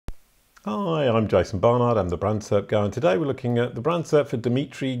Hi, I'm Jason Barnard, I'm the brand SERP guy, and today we're looking at the brand SERP for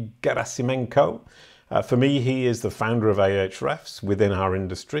Dmitry Gerasimenko. For me, he is the founder of Ahrefs within our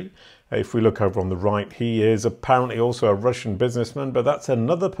industry. If we look over on the right, he is apparently also a Russian businessman, but that's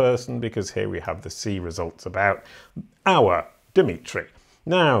another person because here we have the C results about our Dmitry.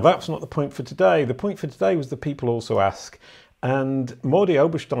 Now, that's not the point for today. The point for today was that people also ask, and Mordy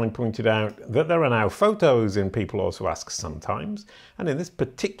Oberstein pointed out that there are now photos in People Also Ask sometimes. And in this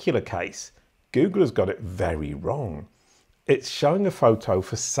particular case, Google has got it very wrong. It's showing a photo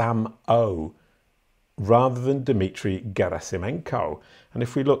for Sam O rather than Dmitry Gerasimenko. And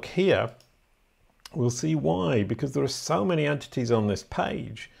if we look here, we'll see why, because there are so many entities on this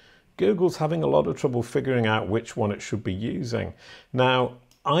page. Google's having a lot of trouble figuring out which one it should be using. Now,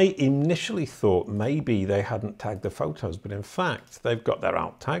 I initially thought maybe they hadn't tagged the photos, but in fact, they've got their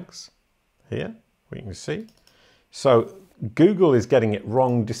alt tags here, we can see. So Google is getting it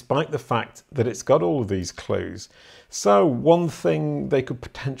wrong despite the fact that it's got all of these clues. So one thing they could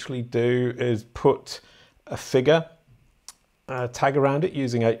potentially do is put a figure tag around it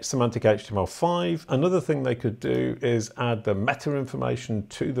using semantic HTML5. Another thing they could do is add the meta information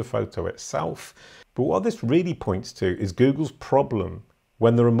to the photo itself. But what this really points to is Google's problem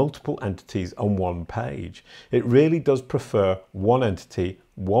when there are multiple entities on one page. It really does prefer one entity,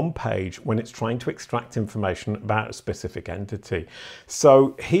 one page, when it's trying to extract information about a specific entity.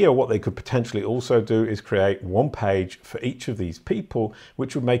 So here, what they could potentially also do is create one page for each of these people,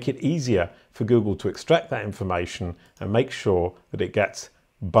 which would make it easier for Google to extract that information and make sure that it gets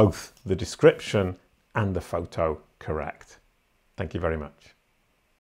both the description and the photo correct. Thank you very much.